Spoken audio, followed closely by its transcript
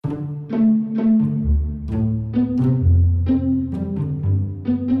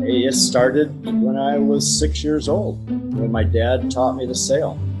It started when I was 6 years old, when my dad taught me to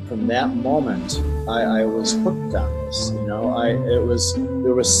sail. From that moment, I was hooked on this.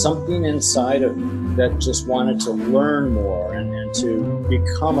 There was something inside of me that just wanted to learn more and to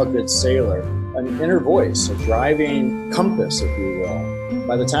become a good sailor. An inner voice, a driving compass, if you will.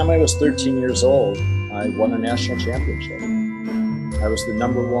 By the time I was 13 years old, I won a national championship. I was the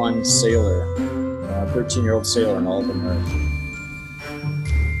number one sailor, 13-year-old sailor in all of America.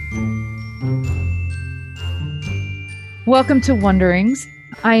 Welcome to Wonderings.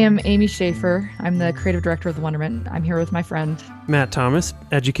 I am Amy Schaefer. I'm the creative director of The Wonderment. I'm here with my friend Matt Thomas,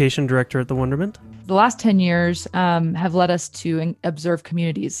 education director at The Wonderment. The last 10 years have led us to observe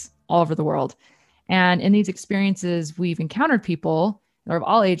communities all over the world. And in these experiences, we've encountered people of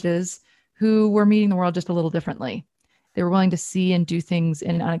all ages who were meeting the world just a little differently. They were willing to see and do things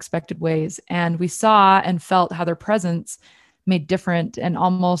in unexpected ways. And we saw and felt how their presence made different and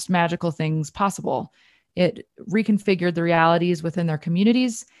almost magical things possible. It reconfigured the realities within their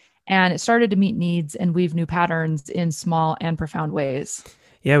communities, and it started to meet needs and weave new patterns in small and profound ways.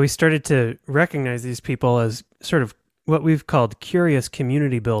 Yeah, we started to recognize these people as sort of what we've called curious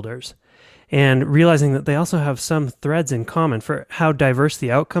community builders, and realizing that they also have some threads in common for how diverse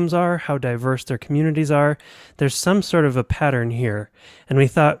the outcomes are, how diverse their communities are. There's some sort of a pattern here. And we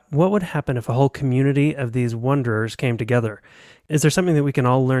thought, what would happen if a whole community of these wanderers came together? Is there something that we can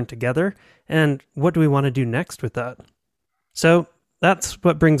all learn together? And what do we want to do next with that? So that's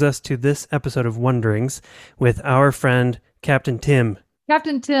what brings us to this episode of Wonderings with our friend, Captain Tim.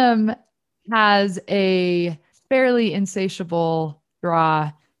 Captain Tim has a fairly insatiable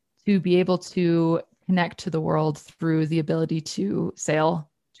draw to be able to connect to the world through the ability to sail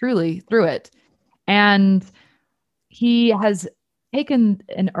truly through it. And he has taken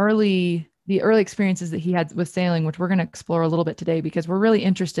the early experiences that he had with sailing, which we're going to explore a little bit today, because we're really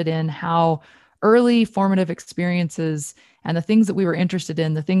interested in how early formative experiences and the things that we were interested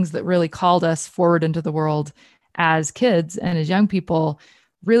in, the things that really called us forward into the world as kids and as young people,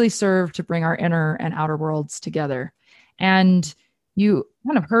 really serve to bring our inner and outer worlds together. And you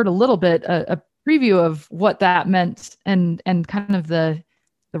kind of heard a little bit, a preview of what that meant and kind of the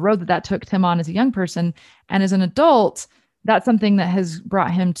road that took Tim on as a young person. And as an adult, that's something that has brought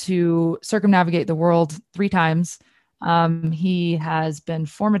him to circumnavigate the world 3 times. He has been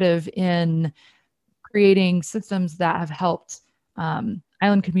formative in creating systems that have helped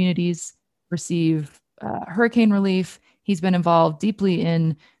island communities receive hurricane relief. He's been involved deeply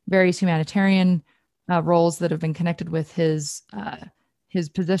in various humanitarian roles that have been connected with his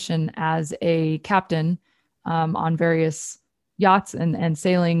position as a captain on various yachts and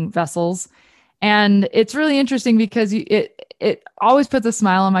sailing vessels. And it's really interesting because it always puts a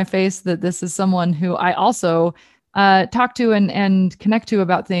smile on my face that this is someone who I also talk to and connect to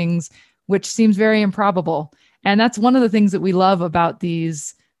about things, which seems very improbable. And that's one of the things that we love about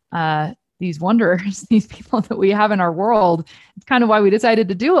these wanderers, these people that we have in our world. It's kind of why we decided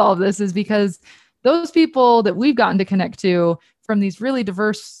to do all of this, is because those people that we've gotten to connect to from these really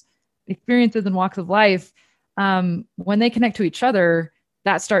diverse experiences and walks of life, when they connect to each other,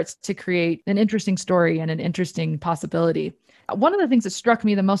 that starts to create an interesting story and an interesting possibility. One of the things that struck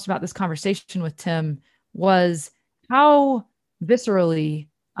me the most about this conversation with Tim was how viscerally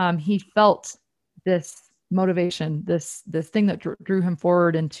he felt this motivation, this thing that drew him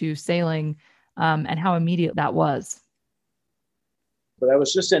forward into sailing, and how immediate that was. But I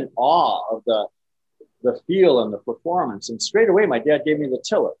was just in awe of the feel and the performance. And straight away, my dad gave me the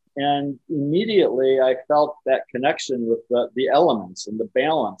tiller. And immediately I felt that connection with the elements and the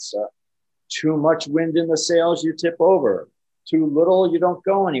balance. Too much wind in the sails, you tip over. Too little, you don't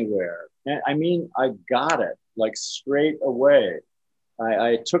go anywhere. And I mean, I got it like straight away.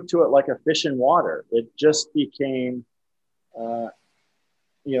 I took to it like a fish in water. It just became,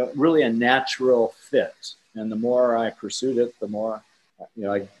 really a natural fit. And the more I pursued it, the more,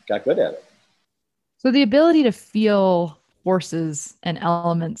 I got good at it. So the ability to feel forces and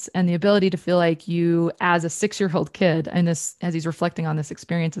elements, and the ability to feel like you, as a 6-year-old kid, and this, as he's reflecting on this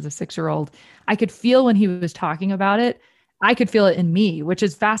experience as a 6-year-old, I could feel when he was talking about it, I could feel it in me, which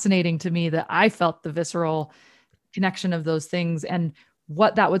is fascinating to me, that I felt the visceral connection of those things and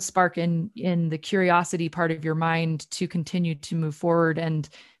what that would spark in the curiosity part of your mind to continue to move forward and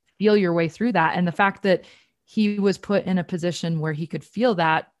feel your way through that. And the fact that he was put in a position where he could feel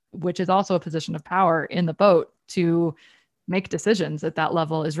that, which is also a position of power in the boat, to make decisions at that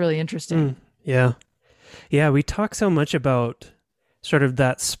level, is really interesting. Yeah. We talk so much about sort of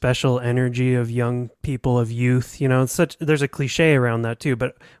that special energy of young people, of youth, there's a cliche around that too,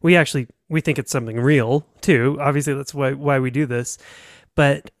 but we think it's something real too. Obviously that's why we do this.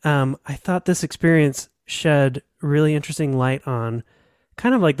 But I thought this experience shed really interesting light on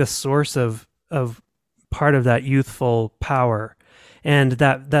kind of like the source of part of that youthful power, and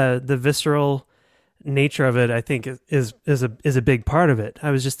that the visceral nature of it, I think, is a big part of it.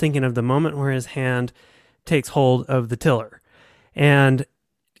 I was just thinking of the moment where his hand takes hold of the tiller, and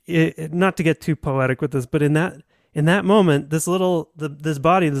not to get too poetic with this, but in that moment, this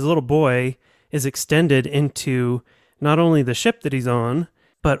body, this little boy, is extended into not only the ship that he's on,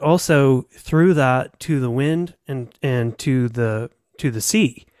 but also through that to the wind and to the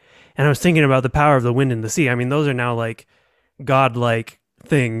sea. And I was thinking about the power of the wind and the sea. I mean, those are now like godlike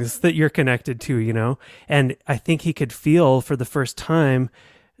things that you're connected to, And I think he could feel for the first time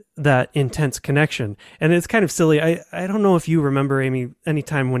that intense connection. And it's kind of silly. I don't know if you remember, Amy, any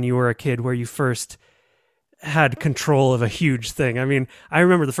time when you were a kid where you first had control of a huge thing. I mean, I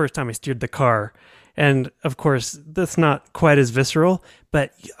remember the first time I steered the car. And of course, that's not quite as visceral,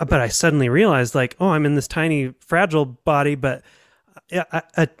 but I suddenly realized, like, oh, I'm in this tiny, fragile body, but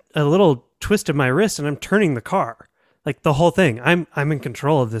a little twist of my wrist and I'm turning the car. Like the whole thing. I'm in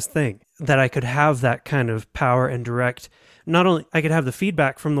control of this thing. That I could have that kind of power and direct. Not only I could have the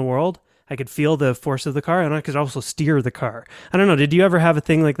feedback from the world, I could feel the force of the car, and I could also steer the car. I don't know. Did you ever have a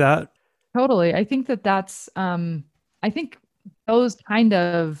thing like that? Totally. I think that's, I think those kind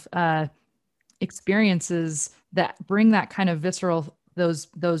of experiences that bring that kind of visceral, those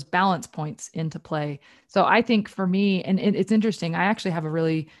balance points into play. So I think for me, and it's interesting, I actually have a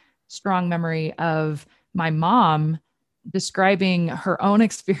really strong memory of my mom describing her own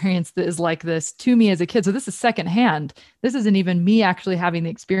experience that is like this to me as a kid. So this is secondhand. This isn't even me actually having the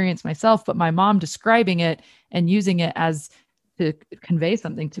experience myself, but my mom describing it and using it as to convey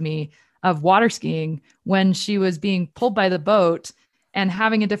something to me of water skiing when she was being pulled by the boat and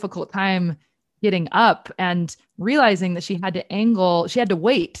having a difficult time getting up and realizing that she had to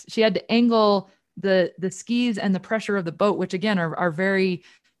wait. She had to angle the skis and the pressure of the boat, which again are very,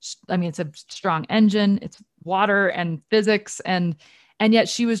 I mean, it's a strong engine, it's water and physics. And yet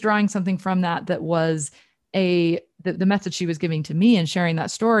she was drawing something from that was the message she was giving to me and sharing that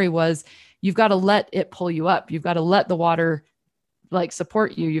story was, you've got to let it pull you up. You've got to let the water like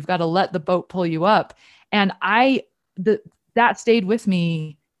support you. You've got to let the boat pull you up. And that stayed with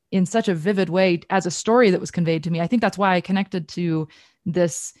me in such a vivid way as a story that was conveyed to me. I think that's why I connected to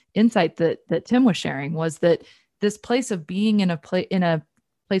this insight that Tim was sharing, was that this place of being in a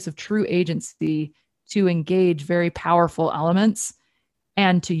place of true agency to engage very powerful elements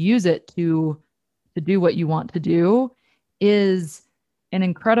and to use it to do what you want to do is an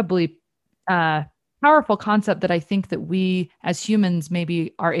incredibly powerful concept that I think that we as humans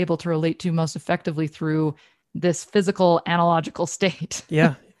maybe are able to relate to most effectively through this physical analogical state.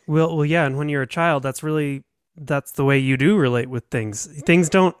 Yeah. Well, yeah. And when you're a child, that's the way you do relate with things. Things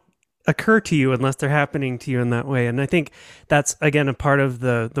don't occur to you unless they're happening to you in that way. And I think that's, again, a part of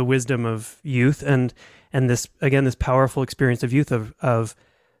the wisdom of youth and this, again, this powerful experience of youth of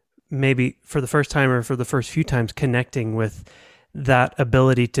maybe for the first time or for the first few times connecting with that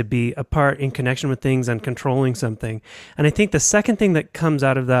ability to be a part in connection with things and controlling something. And I think the second thing that comes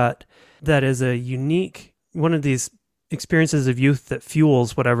out of that is a unique, one of these experiences of youth that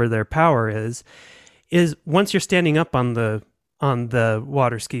fuels whatever their power is once you're standing up on the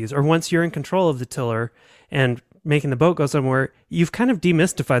water skis, or once you're in control of the tiller and making the boat go somewhere, you've kind of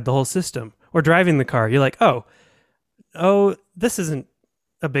demystified the whole system. Or driving the car, you're like, oh, this isn't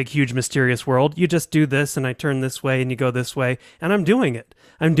a big, huge, mysterious world. You just do this, and I turn this way, and you go this way, and I'm doing it.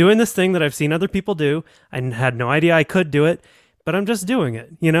 I'm doing this thing that I've seen other people do. I had no idea I could do it, but I'm just doing it,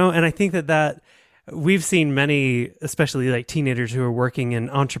 And I think that we've seen many, especially like teenagers who are working in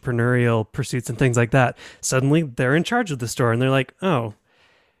entrepreneurial pursuits and things like that. Suddenly they're in charge of the store and they're like, oh,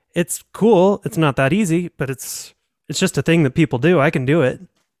 it's cool. It's not that easy, but it's just a thing that people do. I can do it.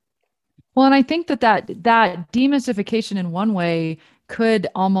 Well, and I think that demystification in one way could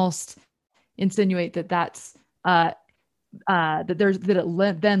almost insinuate that it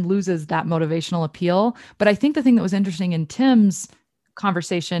then loses that motivational appeal. But I think the thing that was interesting in Tim's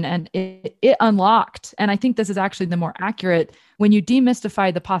conversation, and it unlocked, and I think this is actually the more accurate, when you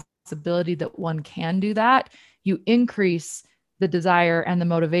demystify the possibility that one can do that, you increase the desire and the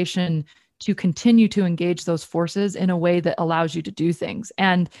motivation to continue to engage those forces in a way that allows you to do things.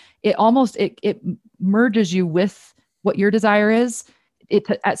 And it almost, it merges you with what your desire is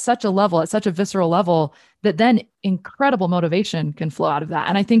at such a level, at such a visceral level, that then incredible motivation can flow out of that.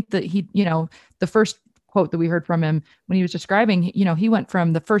 And I think that he, the first quote that we heard from him when he was describing, he went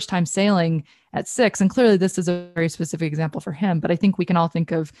from the first time sailing at 6, and clearly this is a very specific example for him, but I think we can all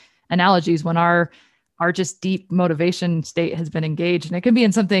think of analogies when our our just deep motivation state has been engaged. And it can be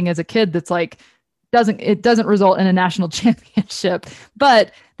in something as a kid that's like, it doesn't result in a national championship,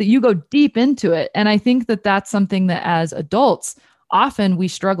 but that you go deep into it. And I think that that's something that as adults, often we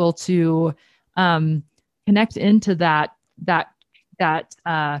struggle to connect into that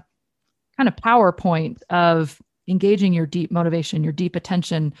kind of PowerPoint of engaging your deep motivation, your deep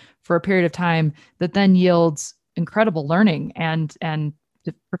attention for a period of time that then yields incredible learning and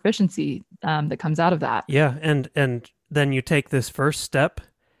the proficiency that comes out of that. Yeah, and then you take this first step.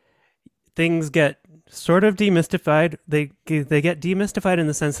 Things get sort of demystified. They get demystified in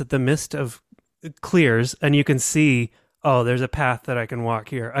the sense that the mist of clears, and you can see, oh, there's a path that I can walk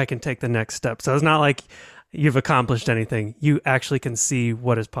here. I can take the next step. So it's not like you've accomplished anything. You actually can see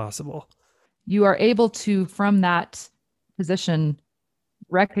what is possible. You are able to, from that position,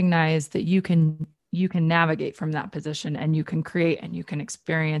 recognize that you can navigate from that position, and you can create, and you can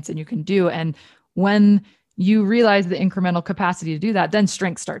experience, and you can do. And when you realize the incremental capacity to do that, then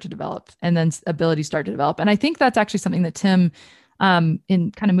strengths start to develop, and then abilities start to develop. And I think that's actually something that Tim,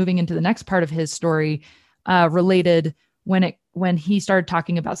 in kind of moving into the next part of his story, related when he started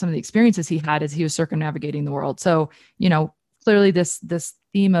talking about some of the experiences he had as he was circumnavigating the world. So, clearly this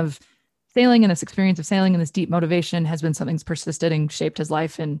theme of sailing and this experience of sailing and this deep motivation has been something that's persisted and shaped his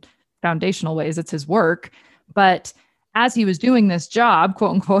life in foundational ways. It's his work. But as he was doing this job,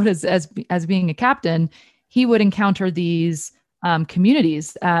 quote unquote, as being a captain, he would encounter these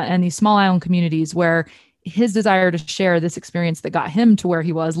communities and these small island communities where his desire to share this experience that got him to where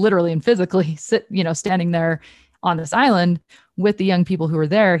he was literally and physically standing there on this island with the young people who were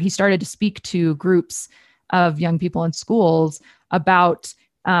there. He started to speak to groups of young people in schools about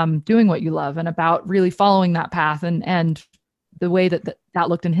doing what you love and about really following that path and the way that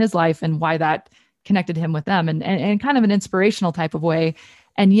looked in his life and why that connected him with them and kind of an inspirational type of way.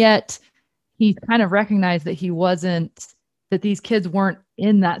 And yet he kind of recognized that these kids weren't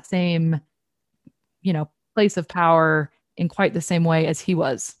in that same, place of power in quite the same way as he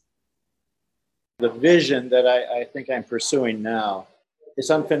was. The vision that I think I'm pursuing now is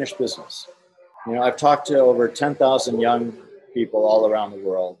unfinished business. I've talked to over 10,000 young people all around the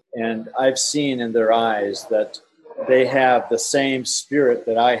world, and I've seen in their eyes that they have the same spirit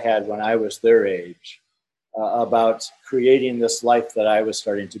that I had when I was their age, about creating this life that I was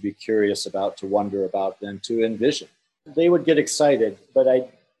starting to be curious about, to wonder about, and to envision. They would get excited, but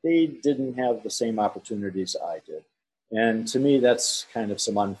they didn't have the same opportunities I did. And to me, that's kind of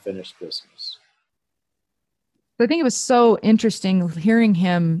some unfinished business. I think it was so interesting hearing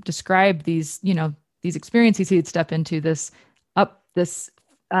him describe these experiences he'd step into, this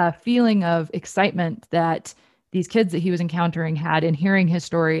feeling of excitement that these kids that he was encountering had in hearing his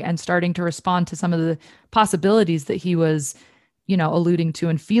story and starting to respond to some of the possibilities that he was, alluding to,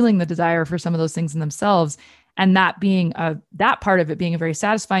 and feeling the desire for some of those things in themselves. And that being that part of it being a very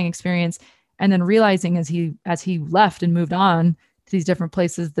satisfying experience. And then realizing as he left and moved on to these different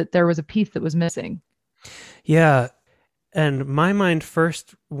places that there was a piece that was missing. Yeah. And my mind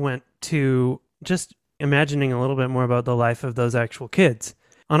first went to just imagining a little bit more about the life of those actual kids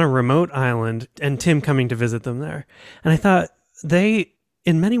on a remote island and Tim coming to visit them there. And I thought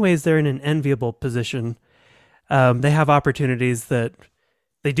in many ways, they're in an enviable position. They have opportunities that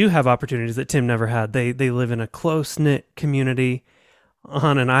Tim never had. They live in a close-knit community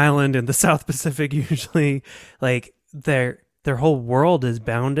on an island in the South Pacific, usually. Like their whole world is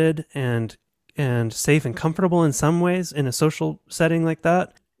bounded and safe and comfortable in some ways in a social setting like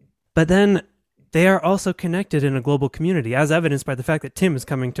that. But then they are also connected in a global community, as evidenced by the fact that Tim is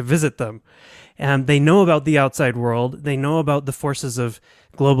coming to visit them. And they know about the outside world. They know about the forces of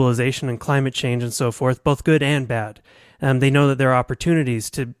globalization and climate change and so forth, both good and bad. They know that there are opportunities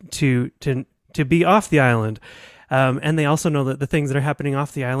to be off the island. And they also know that the things that are happening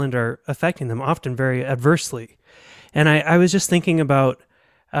off the island are affecting them, often very adversely. And I was just thinking about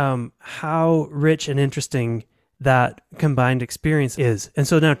how rich and interesting that combined experience is. And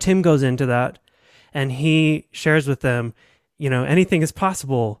so now Tim goes into that and he shares with them, anything is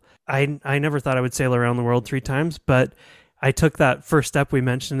possible. I never thought I would sail around the world 3 times, but I took that first step we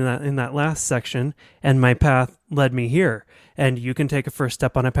mentioned in that last section, and my path led me here. And you can take a first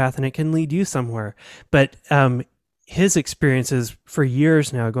step on a path and it can lead you somewhere. But his experiences for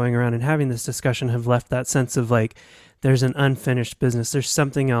years now going around and having this discussion have left that sense of like, there's an unfinished business. There's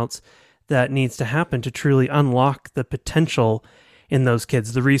something else that needs to happen to truly unlock the potential in those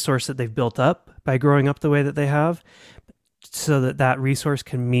kids, the resource that they've built up by growing up the way that they have, so that resource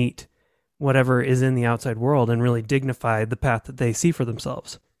can meet whatever is in the outside world and really dignify the path that they see for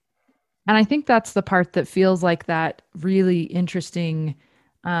themselves. And I think that's the part that feels like that really interesting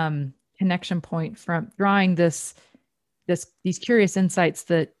connection point from drawing these curious insights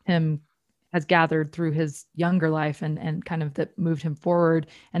that Tim has gathered through his younger life and kind of that moved him forward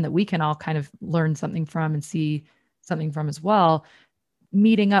and that we can all kind of learn something from and see something from as well,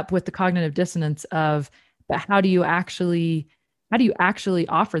 meeting up with the cognitive dissonance of, but how do you actually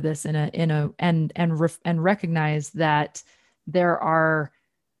offer this and recognize that there are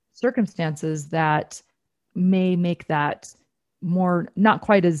circumstances that may make that more not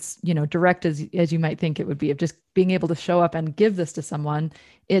quite as direct as you might think it would be, of just being able to show up and give this to someone.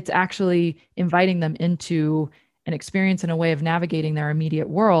 It's actually inviting them into an experience and a way of navigating their immediate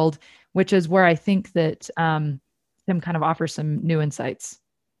world, which is where I think that Tim kind of offers some new insights.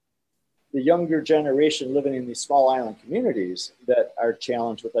 The younger generation living in these small island communities that are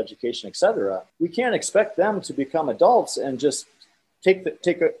challenged with education, et cetera, we can't expect them to become adults and just take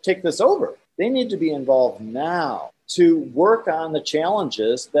this over. They need to be involved now to work on the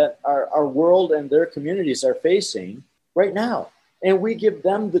challenges that our world and their communities are facing right now. And we give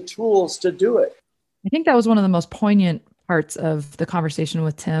them the tools to do it. I think that was one of the most poignant parts of the conversation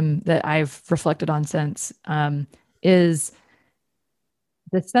with Tim that I've reflected on since, is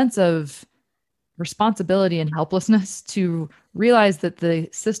the sense of responsibility and helplessness to realize that the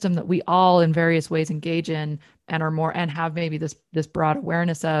system that we all in various ways engage in and are more and have maybe this broad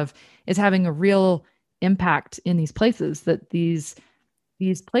awareness of is having a real impact in these places, that these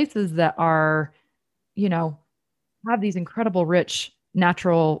places that are, have these incredible rich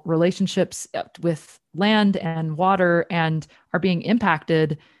natural relationships with land and water and are being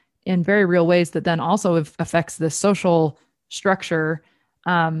impacted in very real ways that then also affects the social structure,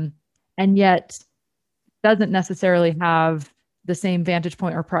 and yet doesn't necessarily have the same vantage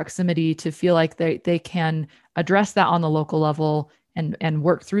point or proximity to feel like they can address that on the local level and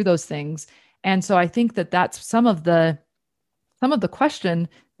work through those things. And so I think that that's some of the question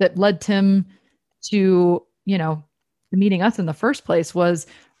that led Tim to, meeting us in the first place, was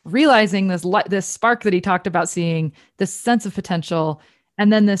realizing this spark that he talked about seeing, this sense of potential,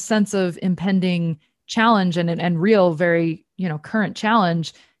 and then this sense of impending challenge and real, very, current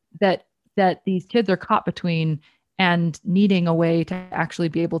challenge that these kids are caught between and needing a way to actually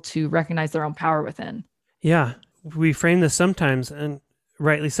be able to recognize their own power within. Yeah. We frame this sometimes, and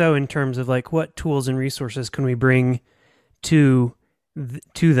rightly so, in terms of like, what tools and resources can we bring to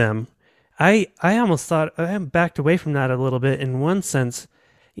them? I almost thought I backed away from that a little bit in one sense.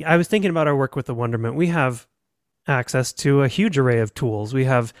 I was thinking about our work with the Wonderment. We have access to a huge array of tools. We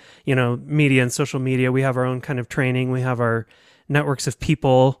have, media and social media. We have our own kind of training. We have our networks of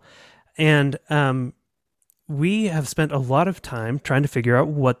people. And we have spent a lot of time trying to figure out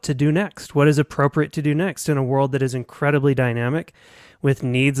what to do next, what is appropriate to do next in a world that is incredibly dynamic, with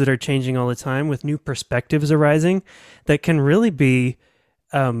needs that are changing all the time, with new perspectives arising that can really be,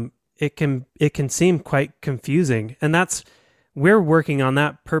 it can seem quite confusing. And we're working on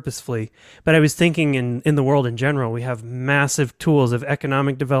that purposefully. But I was thinking in the world in general, we have massive tools of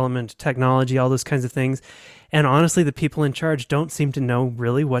economic development, technology, all those kinds of things. And honestly, the people in charge don't seem to know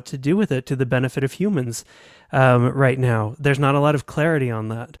really what to do with it to the benefit of humans right now. There's not a lot of clarity on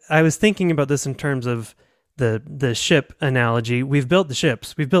that. I was thinking about this in terms of the ship analogy. We've built the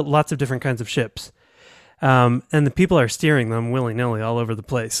ships. We've built lots of different kinds of ships. And the people are steering them willy-nilly all over the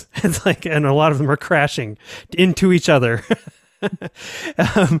place. It's like, and a lot of them are crashing into each other.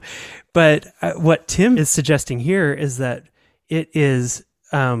 But what Tim is suggesting here is that it is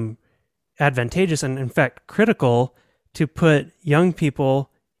advantageous and in fact critical to put young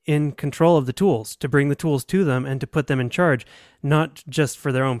people in control of the tools, to bring the tools to them and to put them in charge, not just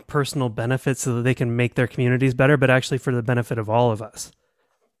for their own personal benefits so that they can make their communities better, but actually for the benefit of all of us.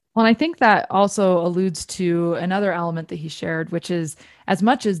 Well, I think that also alludes to another element that he shared, which is, as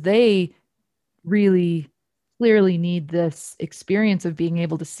much as they really clearly need this experience of being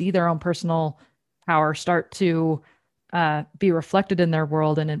able to see their own personal power start to be reflected in their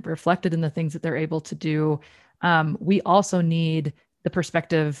world and reflected in the things that they're able to do, we also need the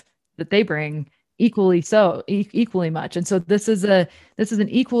perspective that they bring equally much. And so this is an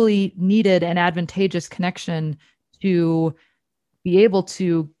equally needed and advantageous connection to be able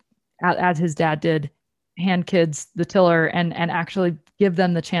to, as his dad did, hand kids the tiller and actually give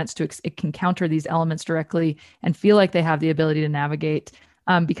them the chance to encounter these elements directly and feel like they have the ability to navigate.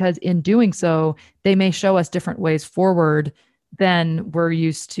 Because in doing so, they may show us different ways forward than we're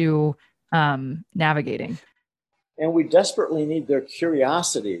used to navigating. And we desperately need their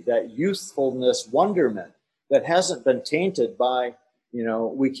curiosity, that youthfulness, wonderment that hasn't been tainted by,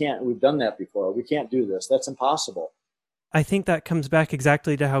 we've done that before. We can't do this. That's impossible. I think that comes back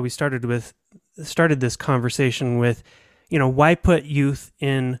exactly to how we started this conversation with, why put youth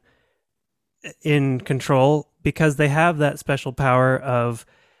in in control because they have that special power of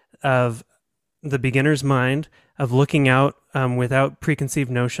the beginner's mind, of looking out without preconceived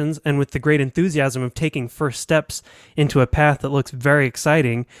notions, and with the great enthusiasm of taking first steps into a path that looks very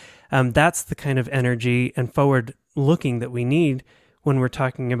exciting. That's the kind of energy and forward looking that we need when we're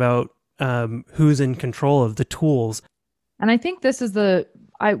talking about who's in control of the tools. And I think this is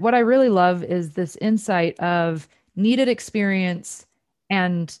what I really love is this insight of needed experience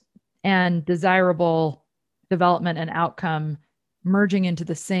and desirable development and outcome merging into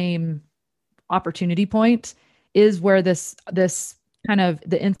the same opportunity point is where this kind of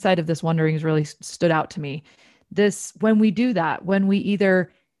the insight of this Wonderings really stood out to me. When we do that, when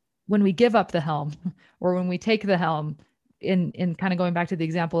we give up the helm or when we take the helm, in kind of going back to the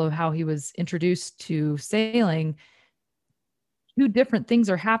example of how he was introduced to sailing, two different things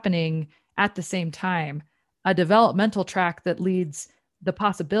are happening at the same time. A developmental track that leads the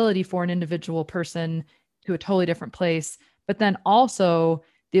possibility for an individual person to a totally different place, but then also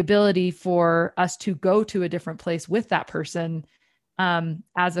the ability for us to go to a different place with that person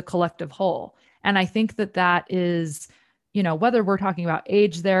as a collective whole. And I think that is, whether we're talking about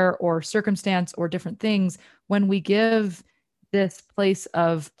age there or circumstance or different things, when we give this place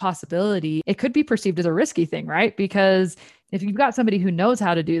of possibility, it could be perceived as a risky thing, right? Because if you've got somebody who knows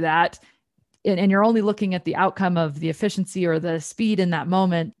how to do that, and you're only looking at the outcome of the efficiency or the speed in that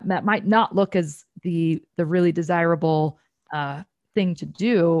moment, that might not look as the really desirable thing to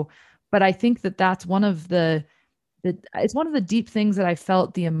do. But I think that's one of it's one of the deep things that I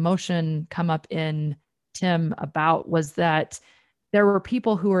felt the emotion come up in Tim about, was that there were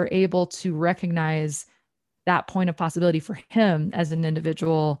people who were able to recognize that point of possibility for him as an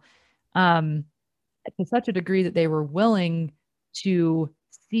individual to such a degree that they were willing to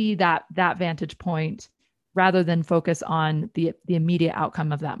see that vantage point rather than focus on the immediate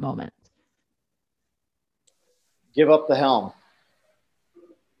outcome of that moment. Give up the helm.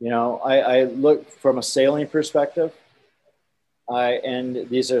 I look from a sailing perspective. And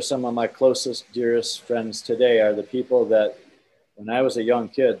these are some of my closest, dearest friends today, are the people that when I was a young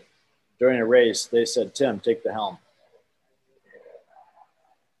kid during a race, they said, "Tim, take the helm."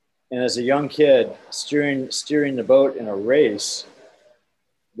 And as a young kid steering the boat in a race,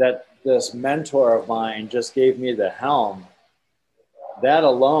 that this mentor of mine just gave me the helm. That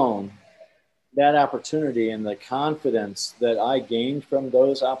alone, that opportunity and the confidence that I gained from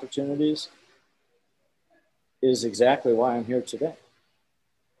those opportunities is exactly why I'm here today.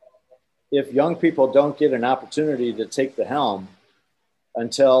 If young people don't get an opportunity to take the helm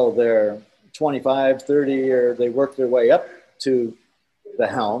until they're 25, 30, or they work their way up to the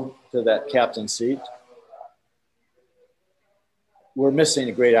helm, to that captain seat, we're missing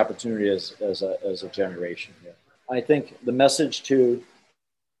a great opportunity as a generation here. I think the message to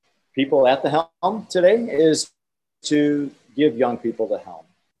people at the helm today is to give young people the helm.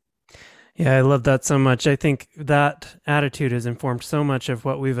 Yeah, I love that so much. I think that attitude has informed so much of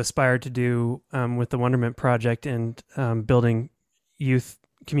what we've aspired to do with the Wonderment Project and building youth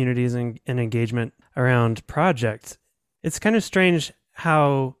communities and engagement around projects. It's kind of strange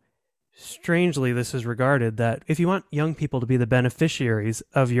how strangely this is regarded, that if you want young people to be the beneficiaries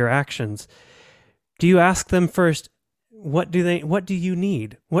of your actions, do you ask them first, what do you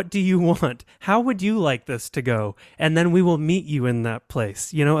need? What do you want? How would you like this to go? And then we will meet you in that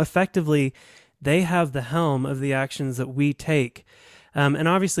place. Effectively, they have the helm of the actions that we take. And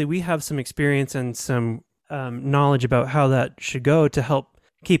obviously we have some experience and some knowledge about how that should go to help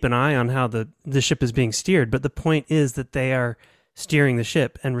keep an eye on how the ship is being steered. But the point is that they are steering the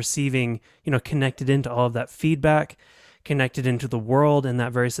ship and receiving, connected into all of that feedback, connected into the world in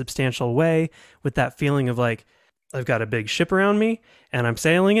that very substantial way, with that feeling of like, I've got a big ship around me and I'm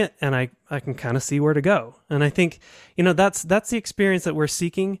sailing it and I can kind of see where to go. And I think, that's the experience that we're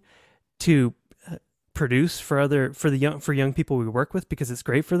seeking to produce for young people we work with, because it's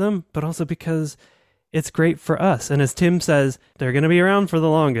great for them, but also because it's great for us. And as Tim says, they're going to be around for the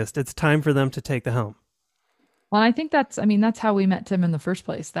longest. It's time for them to take the helm. Well, I think that's how we met Tim in the first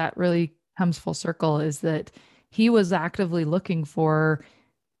place. That really comes full circle, is that he was actively looking for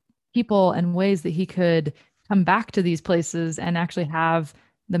people and ways that he could come back to these places and actually have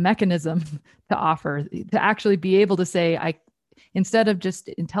the mechanism to offer, to actually be able to say, instead of just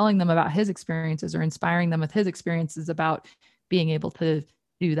telling them about his experiences or inspiring them with his experiences about being able to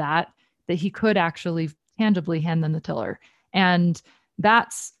do that he could actually tangibly hand them the tiller. And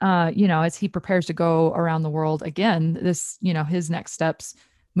that's, as he prepares to go around the world again, this, his next steps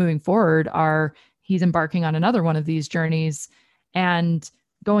moving forward are he's embarking on another one of these journeys and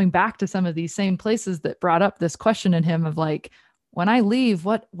going back to some of these same places that brought up this question in him of like, when I leave,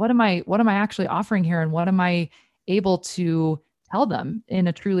 what am I actually offering here? And what am I able to tell them in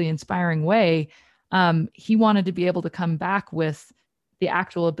a truly inspiring way? He wanted to be able to come back with the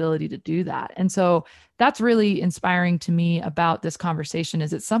actual ability to do that. And so that's really inspiring to me about this conversation.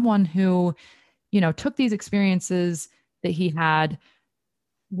 Is it's someone who, took these experiences that he had,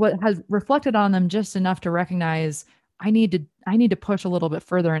 what has reflected on them just enough to recognize I need to push a little bit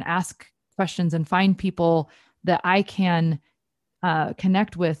further and ask questions and find people that I can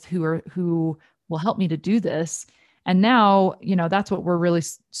connect with who will help me to do this. And now, that's what we're really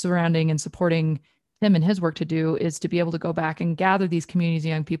surrounding and supporting Tim and his work to do, is to be able to go back and gather these communities of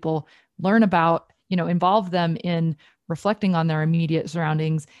young people, learn about, involve them in reflecting on their immediate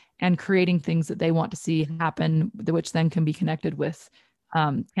surroundings and creating things that they want to see happen, which then can be connected with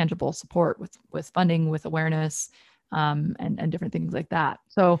tangible support, with funding, with awareness, and different things like that.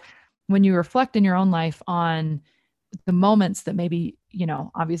 So when you reflect in your own life on the moments that maybe,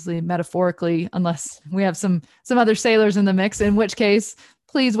 obviously metaphorically, unless we have some other sailors in the mix, in which case,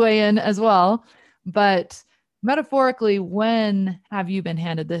 please weigh in as well. But metaphorically, when have you been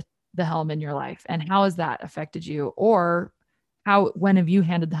handed the helm in your life, and how has that affected you? Or when have you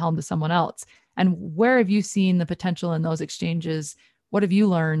handed the helm to someone else? And where have you seen the potential in those exchanges? What have you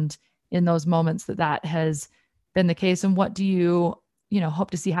learned in those moments that has been the case? And what do you,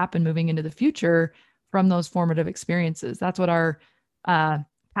 hope to see happen moving into the future from those formative experiences? That's what our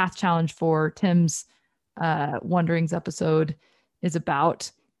path challenge for Tim's Wonderings episode is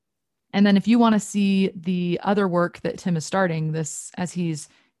about. And then if you want to see the other work that Tim is starting, this, as he's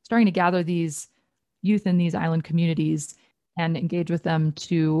starting to gather these youth in these island communities and engage with them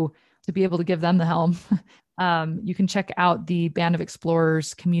to be able to give them the helm, you can check out the Band of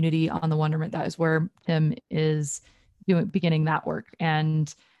Explorers community on the Wonderment. That is where Tim is beginning that work.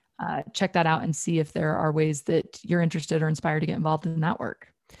 And check that out and see if there are ways that you're interested or inspired to get involved in that work.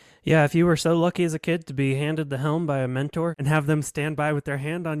 Yeah, if you were so lucky as a kid to be handed the helm by a mentor and have them stand by with their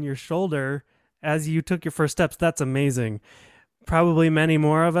hand on your shoulder as you took your first steps, that's amazing. Probably many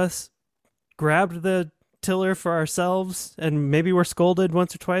more of us grabbed the tiller for ourselves and maybe were scolded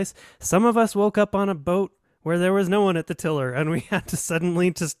once or twice. Some of us woke up on a boat where there was no one at the tiller and we had to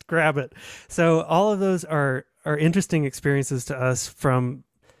suddenly just grab it. So all of those are interesting experiences to us from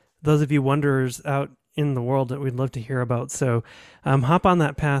those of you wanderers out in the world that we'd love to hear about. So hop on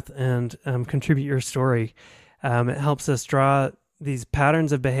that path and contribute your story. It helps us draw these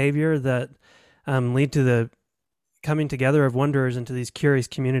patterns of behavior that lead to the coming together of wanderers into these curious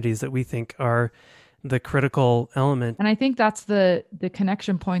communities that we think are the critical element. And I think that's the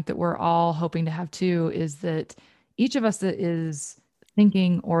connection point that we're all hoping to have too, is that each of us that is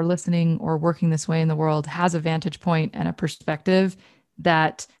thinking or listening or working this way in the world has a vantage point and a perspective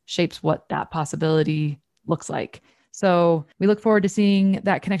that shapes what that possibility looks like. So we look forward to seeing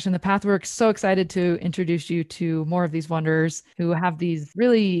that connection in the path. We're so excited to introduce you to more of these wanderers who have these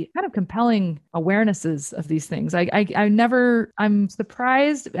really kind of compelling awarenesses of these things. I'm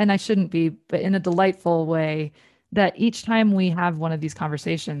surprised, and I shouldn't be, but in a delightful way, that each time we have one of these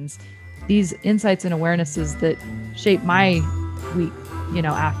conversations, these insights and awarenesses that shape my week,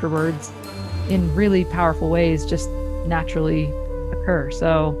 afterwards in really powerful ways just naturally occur.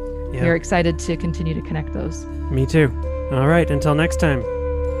 So we're excited to continue to connect those. Me too. All right. Until next time.